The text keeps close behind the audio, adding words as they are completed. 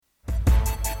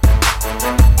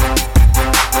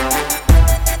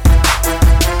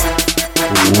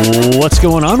What's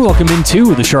going on? Welcome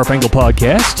into the Sharp Angle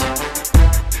Podcast.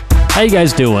 How you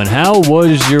guys doing? How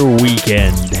was your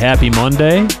weekend? Happy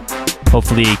Monday.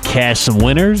 Hopefully you cashed some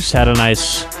winners. Had a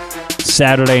nice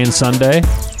Saturday and Sunday.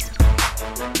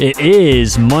 It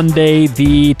is Monday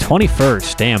the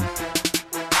 21st. Damn.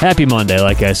 Happy Monday,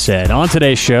 like I said. On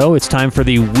today's show, it's time for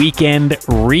the Weekend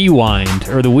Rewind,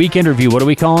 or the Weekend Review. What are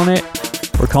we calling it?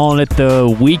 We're calling it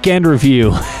the Weekend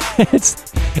Review.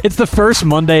 It's the first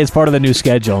Monday as part of the new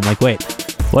schedule. I'm like, wait,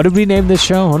 what did we name this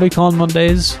show? What are we calling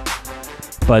Mondays?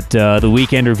 But the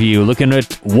Weekend Review, looking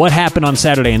at what happened on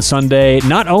Saturday and Sunday,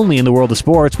 not only in the world of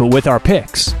sports, but with our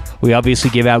picks. We obviously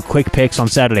give out quick picks on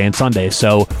Saturday and Sunday,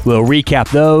 so we'll recap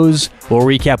those. We'll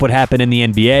recap what happened in the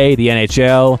NBA, the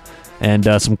NHL, and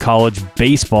some college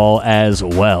baseball as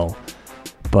well.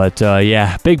 But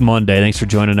yeah, big Monday. Thanks for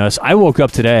joining us. I woke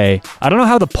up today. I don't know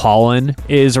how the pollen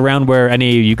is around where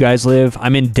any of you guys live.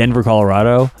 I'm in Denver,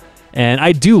 Colorado, and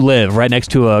I do live right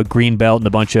next to a green belt and a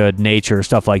bunch of nature,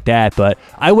 stuff like that. But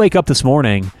I wake up this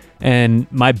morning, and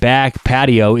my back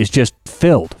patio is just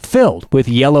filled with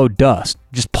yellow dust,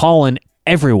 just pollen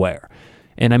everywhere.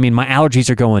 And I mean, my allergies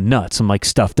are going nuts. I'm like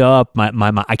stuffed up.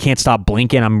 I can't stop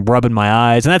blinking. I'm rubbing my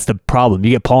eyes, and that's the problem.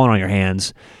 You get pollen on your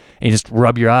hands. And you just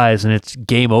rub your eyes, and it's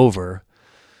game over.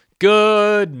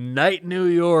 Good night, New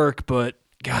York. But,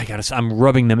 God, I'm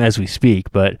rubbing them as we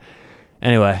speak. But,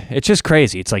 anyway, it's just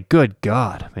crazy. It's like, good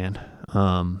God, man.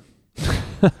 I'm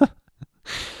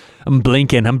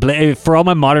blinking. For all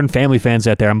my Modern Family fans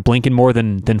out there, I'm blinking more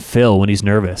than Phil when he's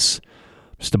nervous.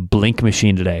 Just a blink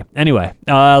machine today. Anyway,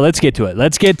 let's get to it.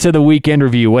 Let's get to the Weekend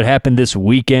Review. What happened this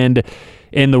weekend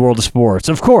in the world of sports?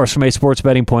 Of course, from a sports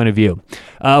betting point of view.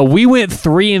 We went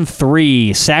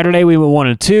 3-3. Saturday, we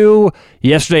went 1-2.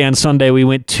 Yesterday on Sunday, we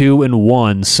went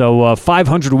 2-1. So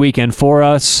 500 weekend for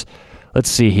us. Let's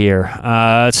see here.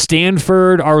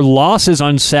 Stanford, our losses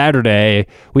on Saturday,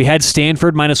 we had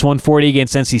Stanford minus 140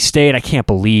 against NC State. I can't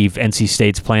believe NC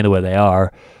State's playing the way they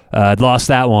are. Lost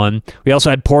that one. We also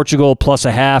had Portugal plus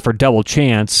a half or double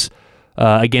chance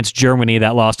against Germany.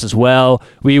 That lost as well.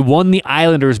 We won the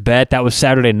Islanders bet. That was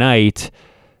Saturday night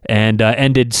and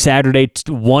ended Saturday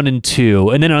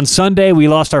 1-2. And then on Sunday, we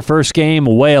lost our first game,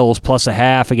 Wales plus a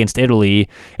half against Italy.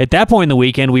 At that point in the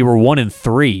weekend, we were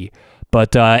 1-3,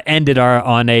 but ended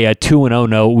on a 2-0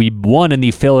 note. We won in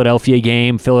the Philadelphia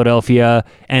game, Philadelphia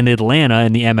and Atlanta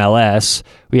in the MLS.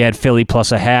 We had Philly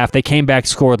plus a half. They came back,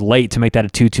 scored late to make that a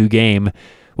 2-2 game,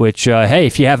 which, hey,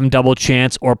 if you have them double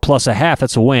chance or plus a half,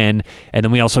 that's a win. And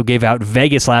then we also gave out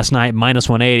Vegas last night, minus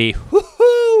 180.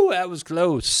 Woohoo! That was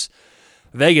close.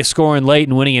 Vegas scoring late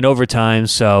and winning in overtime.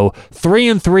 So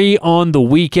 3-3 on the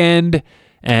weekend.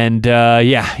 And,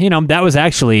 yeah, that was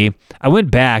actually, I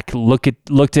went back, looked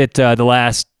at the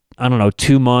last,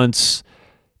 2 months,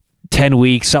 10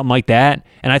 weeks, something like that.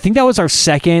 And I think that was our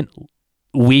second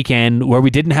weekend where we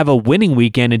didn't have a winning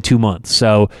weekend in 2 months.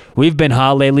 So we've been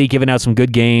hot lately, giving out some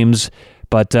good games.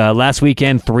 But last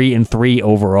weekend, 3-3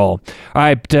 overall. All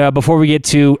right, before we get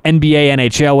to NBA,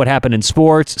 NHL, what happened in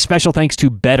sports, special thanks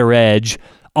to Better Edge.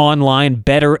 Online,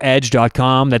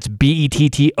 betteredge.com. That's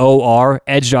BETTOR,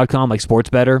 edge.com, like sports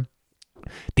better.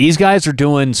 These guys are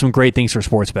doing some great things for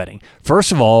sports betting.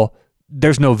 First of all,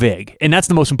 there's no VIG, and that's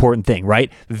the most important thing, right?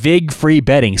 VIG-free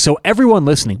betting. So everyone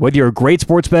listening, whether you're a great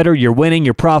sports bettor, you're winning,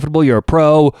 you're profitable, you're a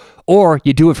pro, or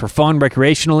you do it for fun,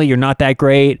 recreationally, you're not that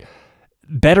great,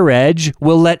 Better Edge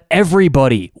will let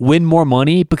everybody win more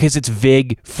money because it's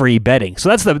VIG-free betting. So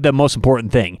that's the most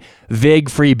important thing.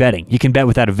 VIG-free betting. You can bet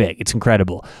without a VIG. It's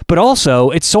incredible. But also,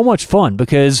 it's so much fun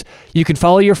because you can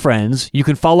follow your friends, you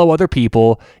can follow other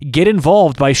people, get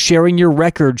involved by sharing your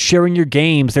record, sharing your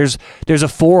games. There's a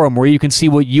forum where you can see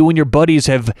what you and your buddies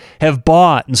have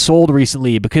bought and sold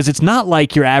recently, because it's not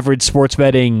like your average sports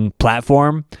betting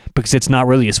platform, because it's not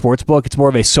really a sports book. It's more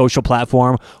of a social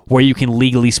platform where you can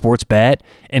legally sports bet.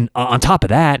 And on top of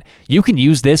that, you can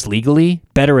use this legally,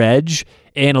 Better Edge,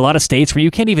 in a lot of states where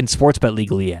you can't even sports bet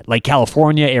legally yet, like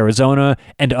California, Arizona,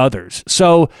 and others.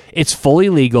 So it's fully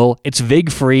legal, it's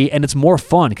VIG-free, and it's more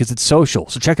fun because it's social.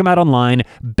 So check them out online,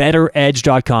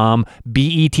 betteredge.com,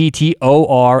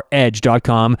 BETTOR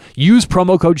edge.com. Use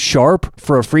promo code SHARP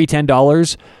for a free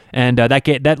 $10, and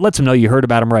that lets them know you heard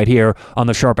about them right here on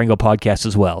the Sharp Angle podcast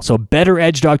as well. So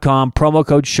betteredge.com, promo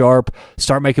code SHARP.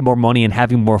 Start making more money and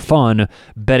having more fun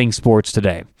betting sports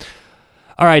today.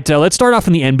 All right, let's start off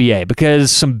in the NBA,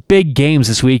 because some big games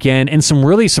this weekend and some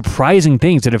really surprising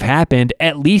things that have happened,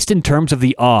 at least in terms of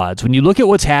the odds. When you look at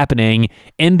what's happening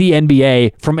in the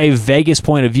NBA from a Vegas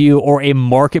point of view or a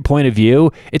market point of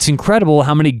view, it's incredible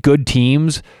how many good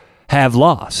teams have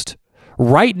lost.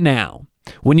 Right now,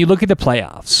 when you look at the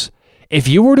playoffs, if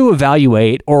you were to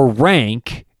evaluate or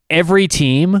rank every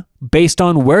team based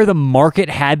on where the market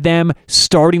had them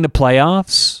starting the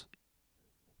playoffs,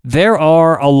 there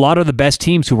are a lot of the best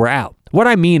teams who were out. What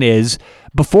I mean is,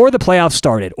 before the playoffs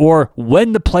started, or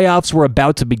when the playoffs were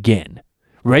about to begin,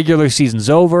 regular season's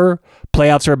over,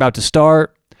 playoffs are about to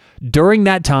start, during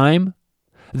that time,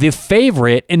 the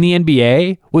favorite in the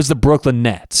NBA was the Brooklyn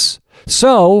Nets.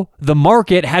 So the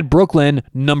market had Brooklyn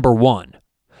number 1.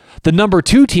 The number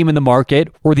 2 team in the market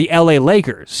were the LA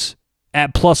Lakers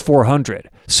at plus 400.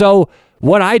 So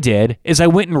what I did is I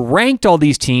went and ranked all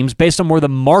these teams based on where the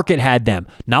market had them,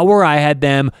 not where I had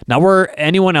them, not where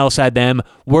anyone else had them,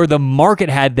 where the market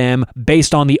had them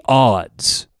based on the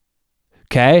odds.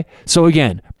 Okay? So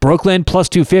again, Brooklyn plus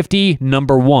 250,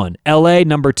 number 1. LA,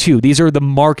 number 2. These are the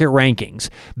market rankings.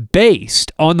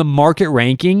 Based on the market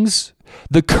rankings,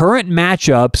 the current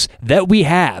matchups that we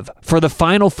have for the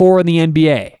Final Four in the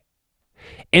NBA.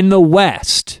 In the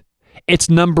West, it's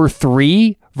number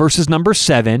 3 versus number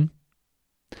 7.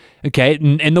 Okay,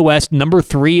 in the West, number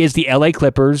 3 is the LA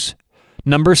Clippers.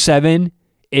 Number 7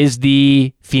 is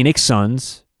the Phoenix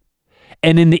Suns.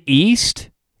 And in the East,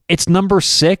 it's number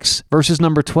 6 versus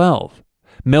number 12.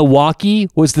 Milwaukee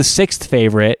was the 6th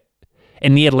favorite,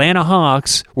 and the Atlanta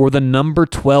Hawks were the number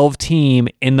 12 team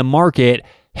in the market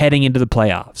heading into the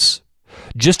playoffs.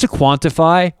 Just to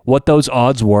quantify what those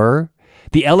odds were,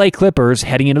 the LA Clippers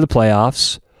heading into the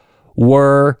playoffs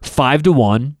were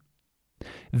 5-1.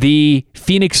 The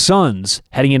Phoenix Suns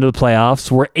heading into the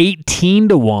playoffs were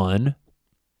 18-1.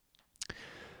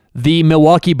 The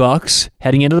Milwaukee Bucks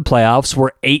heading into the playoffs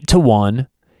were 8-1.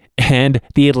 And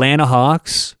the Atlanta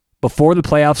Hawks, before the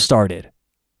playoffs started,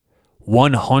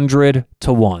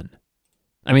 100-1.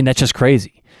 I mean, that's just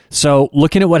crazy. So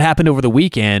looking at what happened over the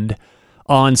weekend,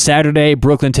 on Saturday,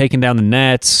 Brooklyn taking down the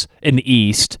Nets in the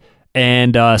East,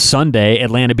 and Sunday,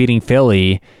 Atlanta beating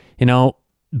Philly,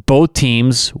 both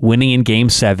teams winning in Game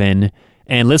 7.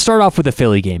 And let's start off with the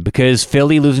Philly game, because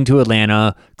Philly losing to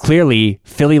Atlanta, clearly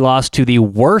Philly lost to the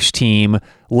worst team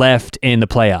left in the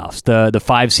playoffs, the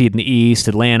 5 seed in the East,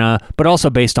 Atlanta, but also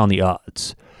based on the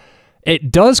odds.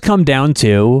 It does come down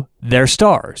to their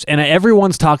stars, and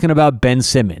everyone's talking about Ben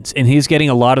Simmons, and he's getting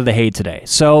a lot of the hate today.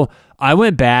 So I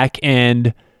went back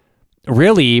and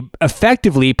really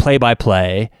effectively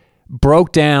play-by-play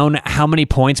broke down how many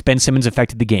points Ben Simmons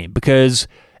affected the game, because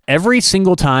every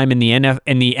single time in the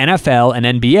NFL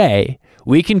and NBA,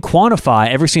 we can quantify,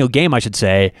 every single game I should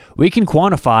say, we can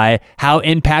quantify how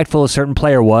impactful a certain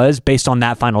player was based on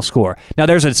that final score. Now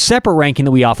there's a separate ranking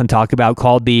that we often talk about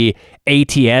called the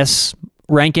ATS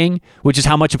ranking, which is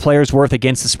how much a player is worth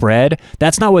against the spread.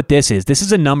 That's not what this is. This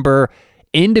is a number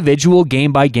individual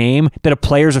game by game that a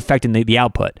player's affecting the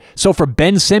output. So for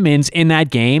Ben Simmons in that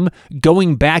game,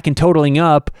 going back and totaling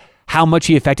up how much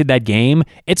he affected that game,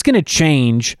 it's going to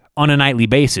change on a nightly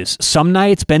basis. Some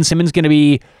nights, Ben Simmons going to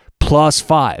be plus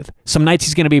 5. Some nights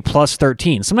he's going to be plus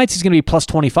 13. Some nights he's going to be plus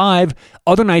 25.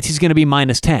 Other nights he's going to be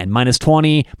minus 10, minus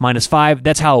 20, minus 5.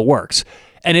 That's how it works.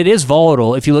 And it is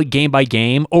volatile if you look game by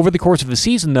game. Over the course of the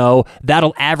season, though,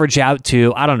 that'll average out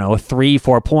to,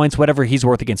 3-4 points, whatever he's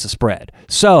worth against the spread.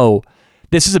 So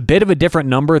this is a bit of a different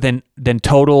number than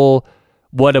total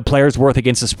what a player's worth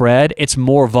against the spread. It's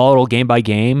more volatile game by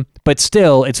game, but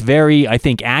still, it's very, I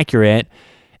think, accurate.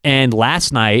 And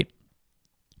last night,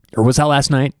 or was that last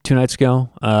night? 2 nights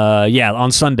ago?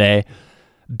 On Sunday,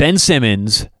 Ben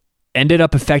Simmons ended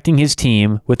up affecting his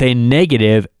team with a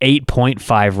negative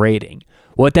 8.5 rating.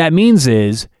 What that means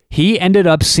is he ended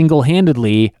up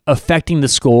single-handedly affecting the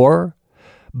score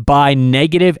by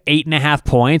negative 8.5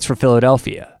 points for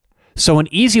Philadelphia. So an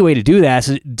easy way to do this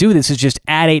is just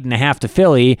add 8.5 to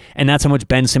Philly, and that's how much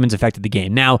Ben Simmons affected the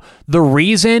game. Now, the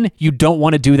reason you don't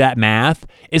want to do that math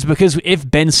is because if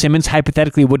Ben Simmons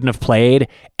hypothetically wouldn't have played,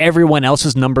 everyone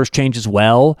else's numbers change as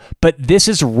well. But this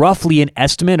is roughly an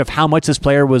estimate of how much this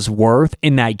player was worth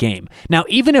in that game. Now,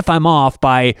 even if I'm off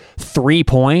by 3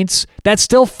 points, that's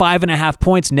still 5.5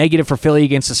 points negative for Philly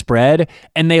against the spread,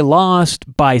 and they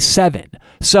lost by 7.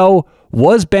 So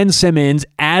was Ben Simmons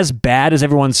as bad as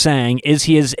everyone's saying? Is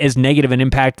he as negative an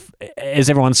impact as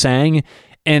everyone's saying?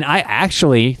 And I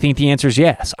actually think the answer is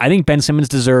yes. I think Ben Simmons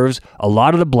deserves a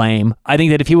lot of the blame. I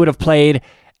think that if he would have played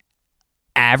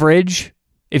average,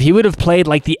 if he would have played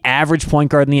like the average point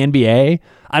guard in the NBA,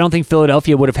 I don't think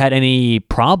Philadelphia would have had any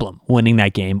problem winning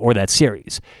that game or that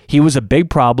series. He was a big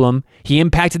problem. He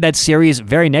impacted that series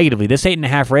very negatively. This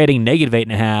 8.5 rating, negative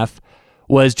 8.5,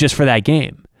 was just for that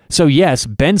game. So yes,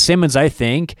 Ben Simmons, I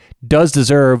think, does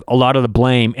deserve a lot of the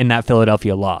blame in that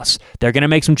Philadelphia loss. They're going to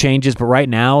make some changes, but right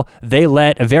now they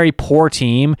let a very poor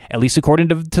team, at least according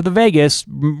to the Vegas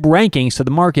rankings, to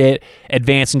the market,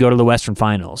 advance and go to the Western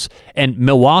Finals. And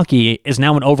Milwaukee is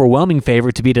now an overwhelming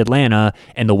favorite to beat Atlanta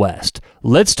in the West.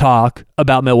 Let's talk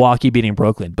about Milwaukee beating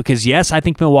Brooklyn, because yes, I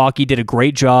think Milwaukee did a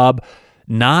great job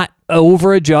not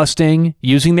over-adjusting,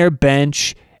 using their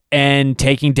bench, and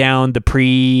taking down the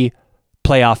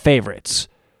playoff favorites.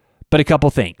 But a couple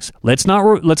things. Let's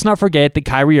not forget that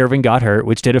Kyrie Irving got hurt,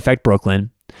 which did affect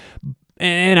Brooklyn.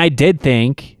 And I did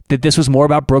think that this was more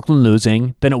about Brooklyn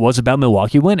losing than it was about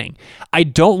Milwaukee winning. I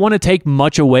don't want to take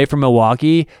much away from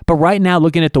Milwaukee, but right now,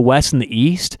 looking at the West and the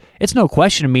East, it's no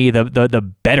question to me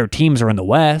the better teams are in the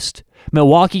West.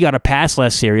 Milwaukee got a pass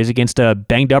last series against a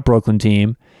banged-up Brooklyn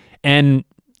team, and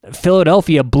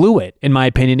Philadelphia blew it, in my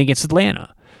opinion, against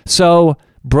Atlanta. So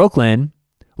Brooklyn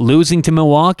losing to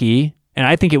Milwaukee, and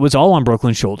I think it was all on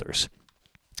Brooklyn's shoulders.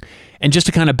 And just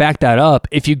to kind of back that up,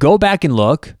 if you go back and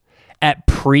look at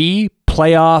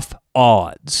pre-playoff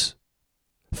odds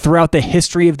throughout the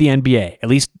history of the NBA, at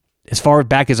least as far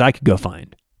back as I could go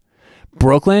find,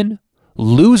 Brooklyn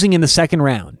losing in the second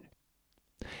round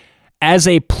as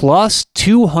a plus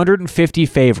 250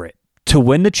 favorite to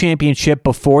win the championship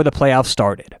before the playoffs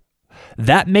started.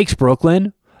 That makes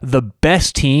Brooklyn the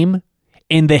best team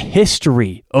in the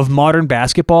history of modern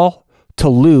basketball to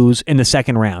lose in the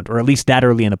second round, or at least that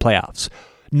early in the playoffs.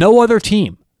 No other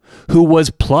team who was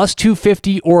plus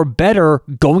 250 or better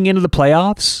going into the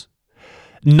playoffs,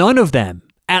 none of them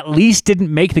at least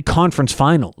didn't make the conference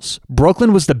finals.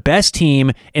 Brooklyn was the best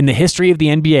team in the history of the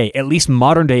NBA, at least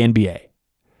modern day NBA,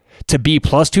 to be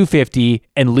plus 250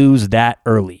 and lose that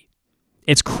early.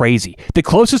 It's crazy. The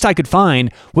closest I could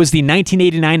find was the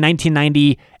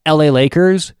 1989-1990 LA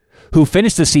Lakers, who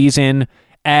finished the season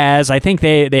as, I think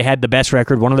they had the best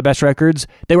record, one of the best records.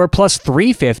 They were plus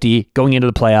 350 going into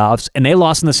the playoffs, and they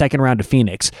lost in the second round to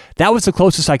Phoenix. That was the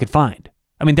closest I could find.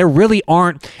 I mean, there really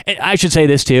aren't, I should say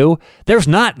this too, there's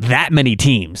not that many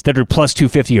teams that are plus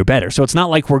 250 or better, so it's not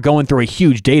like we're going through a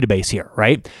huge database here,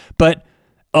 right? But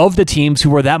of the teams who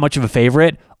were that much of a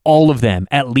favorite, all of them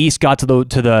at least got to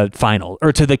the final,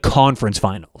 or to the conference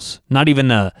finals. Not even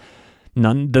the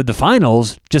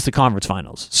finals, just the conference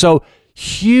finals. So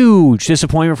huge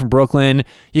disappointment from Brooklyn.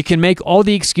 You can make all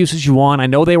the excuses you want. I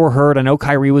know they were hurt. I know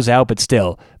Kyrie was out, but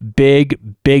still,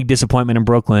 big disappointment in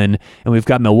Brooklyn. And we've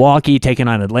got Milwaukee taking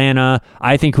on Atlanta.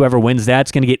 I think whoever wins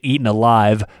that's going to get eaten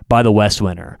alive by the West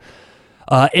winner.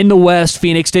 In the West,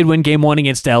 Phoenix did win Game 1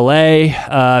 against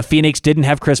LA. Phoenix didn't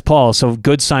have Chris Paul, so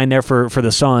good sign there for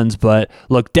the Suns. But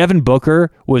look, Devin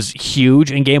Booker was huge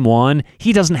in Game 1.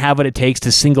 He doesn't have what it takes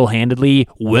to single-handedly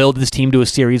will this team to a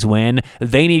series win.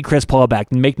 They need Chris Paul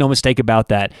back, make no mistake about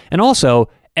that. And also,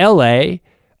 LA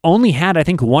only had, I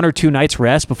think, 1 or 2 nights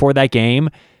rest before that game,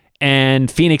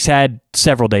 and Phoenix had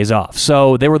several days off.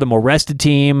 So they were the more rested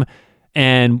team.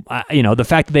 And, the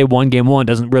fact that they won Game 1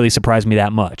 doesn't really surprise me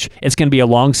that much. It's going to be a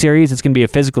long series. It's going to be a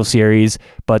physical series.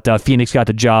 But Phoenix got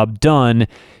the job done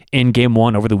in Game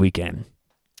 1 over the weekend.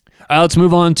 Let's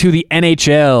move on to the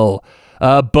NHL.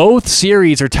 Both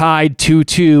series are tied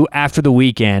 2-2 after the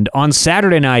weekend. On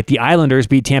Saturday night, the Islanders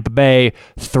beat Tampa Bay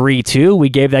 3-2. We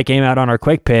gave that game out on our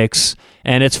quick picks.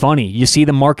 And it's funny. You see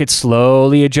the market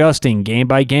slowly adjusting game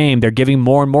by game. They're giving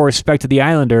more and more respect to the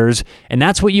Islanders. And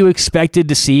that's what you expected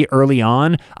to see early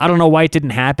on. I don't know why it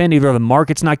didn't happen. Either the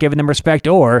market's not giving them respect,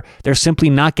 or they're simply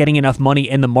not getting enough money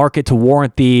in the market to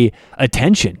warrant the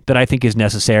attention that I think is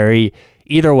necessary.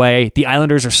 Either way, the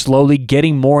Islanders are slowly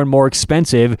getting more and more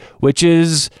expensive, which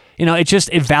is, it's just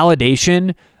a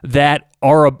validation that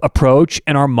our approach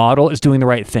and our model is doing the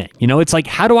right thing. It's like,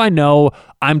 how do I know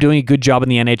I'm doing a good job in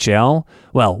the NHL?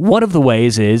 Well, one of the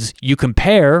ways is you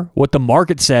compare what the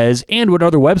market says and what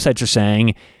other websites are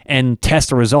saying and test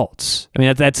the results. I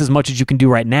mean, that's as much as you can do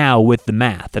right now with the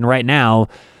math. And right now,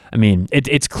 I mean,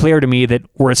 it's clear to me that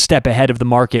we're a step ahead of the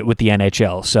market with the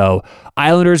NHL. So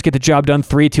Islanders get the job done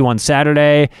 3-2 on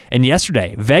Saturday. And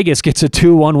yesterday, Vegas gets a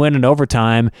 2-1 win in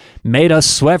overtime. Made us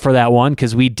sweat for that one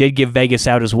because we did give Vegas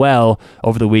out as well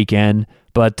over the weekend.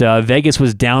 But Vegas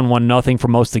was down 1-0 for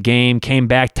most of the game, came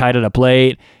back, tied it up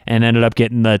late, and ended up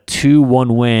getting the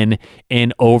 2-1 win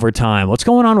in overtime. What's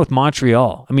going on with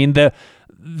Montreal? I mean, the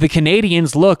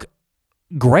Canadiens look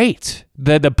great.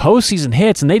 The postseason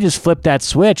hits, and they just flipped that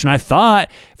switch. And I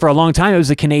thought for a long time it was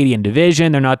the Canadian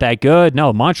division. They're not that good.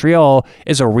 No, Montreal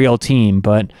is a real team,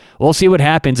 but we'll see what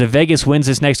happens. If Vegas wins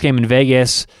this next game in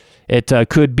Vegas, It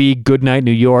could be good night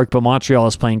New York, but Montreal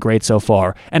is playing great so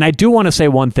far. And I do want to say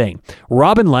one thing.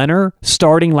 Robin Lehner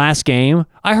starting last game,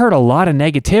 I heard a lot of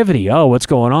negativity. Oh, what's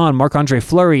going on? Marc-Andre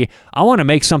Fleury. I want to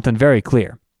make something very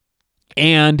clear.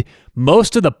 And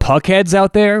most of the puckheads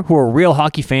out there who are real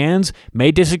hockey fans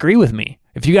may disagree with me.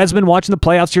 If you guys have been watching the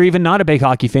playoffs, you're even not a big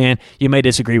hockey fan, you may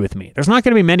disagree with me. There's not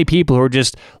going to be many people who are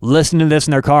just listening to this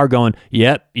in their car going,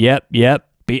 yep.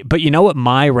 But you know what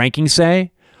my rankings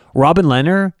say? Robin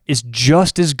Lehner is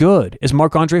just as good as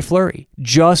Marc-Andre Fleury.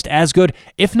 Just as good,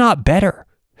 if not better.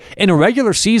 In a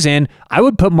regular season, I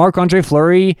would put Marc-Andre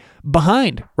Fleury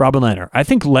behind Robin Lehner. I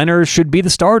think Lehner should be the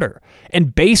starter.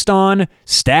 And based on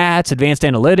stats, advanced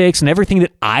analytics, and everything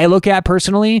that I look at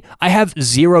personally, I have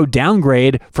zero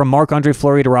downgrade from Marc-Andre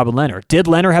Fleury to Robin Lehner. Did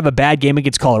Lehner have a bad game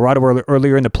against Colorado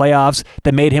earlier in the playoffs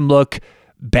that made him look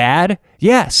bad?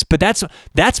 Yes, but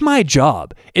that's my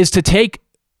job, is to take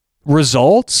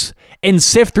results and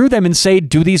sift through them and say,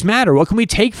 do these matter? What can we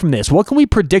take from this? What can we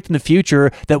predict in the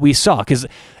future that we saw? Because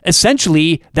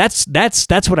essentially, that's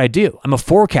what I do. I'm a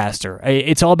forecaster.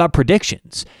 It's all about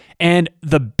predictions. And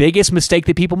the biggest mistake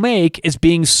that people make is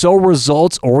being so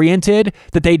results-oriented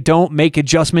that they don't make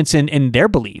adjustments in their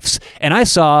beliefs. And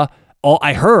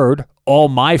I heard all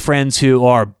my friends who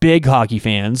are big hockey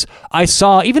fans, I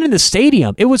saw, even in the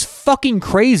stadium, it was fucking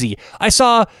crazy. I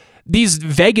saw these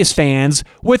Vegas fans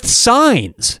with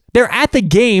signs. They're at the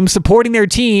game supporting their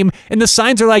team, and the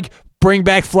signs are like, bring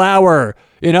back Flower.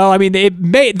 You know, I mean,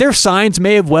 their signs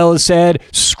may have well have said,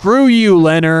 screw you,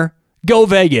 Lehner, go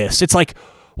Vegas. It's like,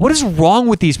 what is wrong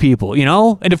with these people, you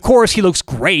know? And of course, he looks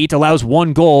great, allows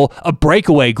one goal, a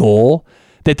breakaway goal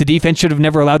that the defense should have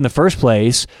never allowed in the first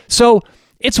place. So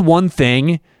it's one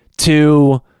thing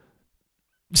to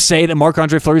say that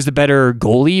Marc-Andre Fleury is the better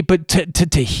goalie, but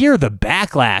to hear the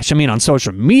backlash, I mean, on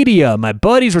social media, my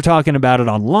buddies were talking about it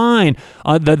online,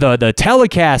 the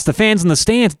telecast, the fans in the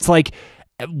stands, it's like,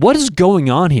 what is going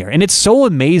on here? And it's so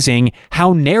amazing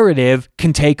how narrative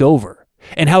can take over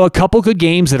and how a couple good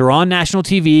games that are on national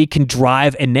TV can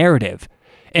drive a narrative.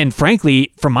 And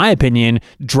frankly, from my opinion,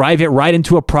 drive it right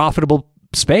into a profitable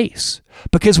space.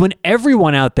 Because when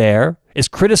everyone out there is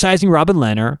criticizing Robin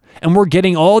Lehner, and we're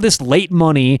getting all this late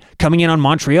money coming in on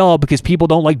Montreal because people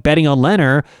don't like betting on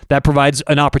Lehner, that provides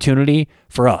an opportunity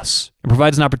for us. It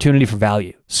provides an opportunity for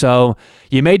value. So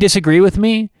you may disagree with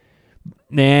me,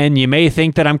 and you may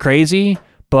think that I'm crazy,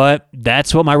 but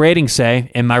that's what my ratings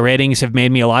say, and my ratings have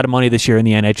made me a lot of money this year in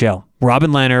the NHL.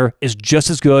 Robin Lehner is just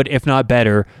as good, if not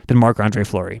better, than Marc-Andre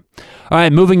Fleury. All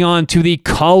right, moving on to the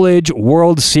College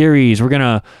World Series. We're going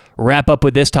to wrap up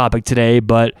with this topic today,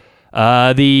 but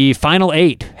the final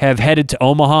 8 have headed to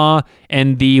Omaha,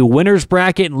 and the winner's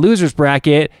bracket and loser's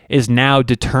bracket is now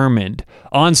determined.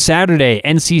 On Saturday,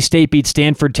 NC State beat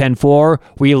Stanford 10-4.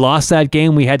 We lost that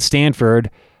game. We had Stanford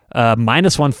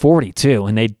minus 140 too,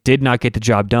 and they did not get the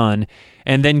job done.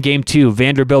 And then game 2,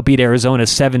 Vanderbilt beat Arizona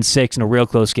 7-6 in a real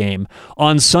close game.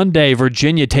 On Sunday,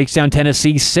 Virginia takes down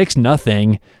Tennessee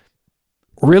 6-0.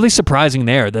 Really surprising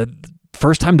there. The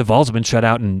first time the Vols have been shut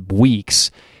out in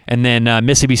weeks. And then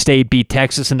Mississippi State beat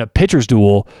Texas in a pitcher's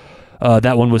duel.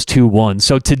 That one was 2-1.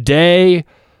 So today,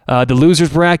 the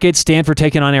loser's bracket, Stanford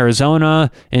taking on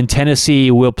Arizona, and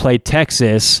Tennessee will play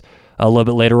Texas a little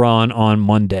bit later on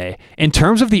Monday. In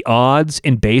terms of the odds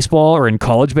in baseball or in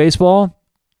college baseball,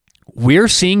 we're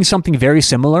seeing something very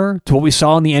similar to what we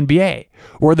saw in the NBA,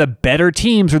 where the better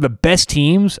teams or the best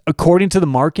teams, according to the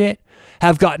market,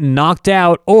 have gotten knocked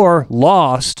out or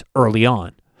lost early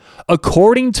on.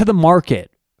 According to the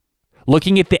market,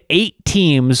 looking at the 8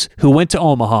 teams who went to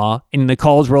Omaha in the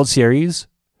College World Series,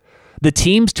 the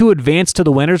teams to advance to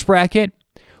the winner's bracket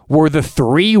were the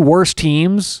 3 worst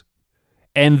teams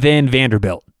and then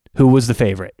Vanderbilt, who was the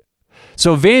favorite.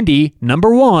 So Vandy,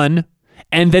 number 1,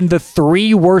 and then the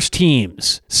 3 worst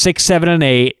teams, 6, 7, and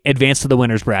 8, advanced to the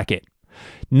winner's bracket.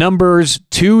 Numbers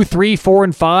 2, 3, 4,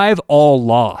 and 5 all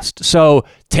lost. So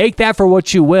take that for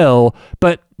what you will,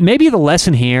 but maybe the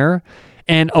lesson here,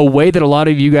 and a way that a lot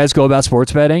of you guys go about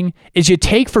sports betting, is you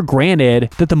take for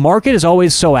granted that the market is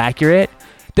always so accurate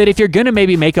that if you're going to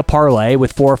maybe make a parlay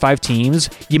with 4 or 5 teams,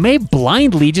 you may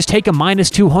blindly just take a minus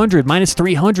 200, minus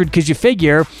 300, because you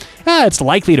figure, it's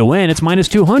likely to win, it's minus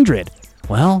 200.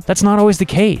 Well, that's not always the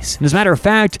case. And as a matter of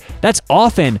fact, that's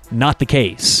often not the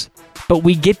case. But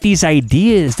we get these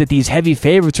ideas that these heavy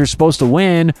favorites are supposed to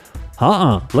win.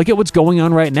 Look at what's going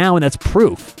on right now, and that's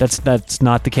proof. That's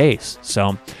not the case. So,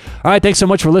 all right, thanks so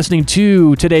much for listening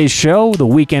to today's show, The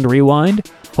Weekend Rewind.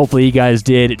 Hopefully you guys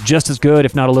did just as good,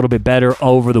 if not a little bit better,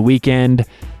 over the weekend.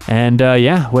 And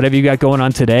yeah, whatever you got going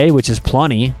on today, which is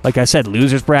plenty. Like I said,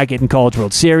 losers bracket and College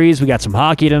World Series. We got some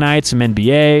hockey tonight, some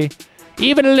NBA,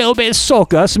 even a little bit of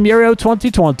soccer, some Euro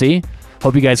 2020.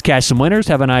 Hope you guys catch some winners.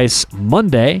 Have a nice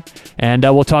Monday, and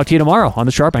we'll talk to you tomorrow on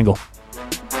The Sharp Angle.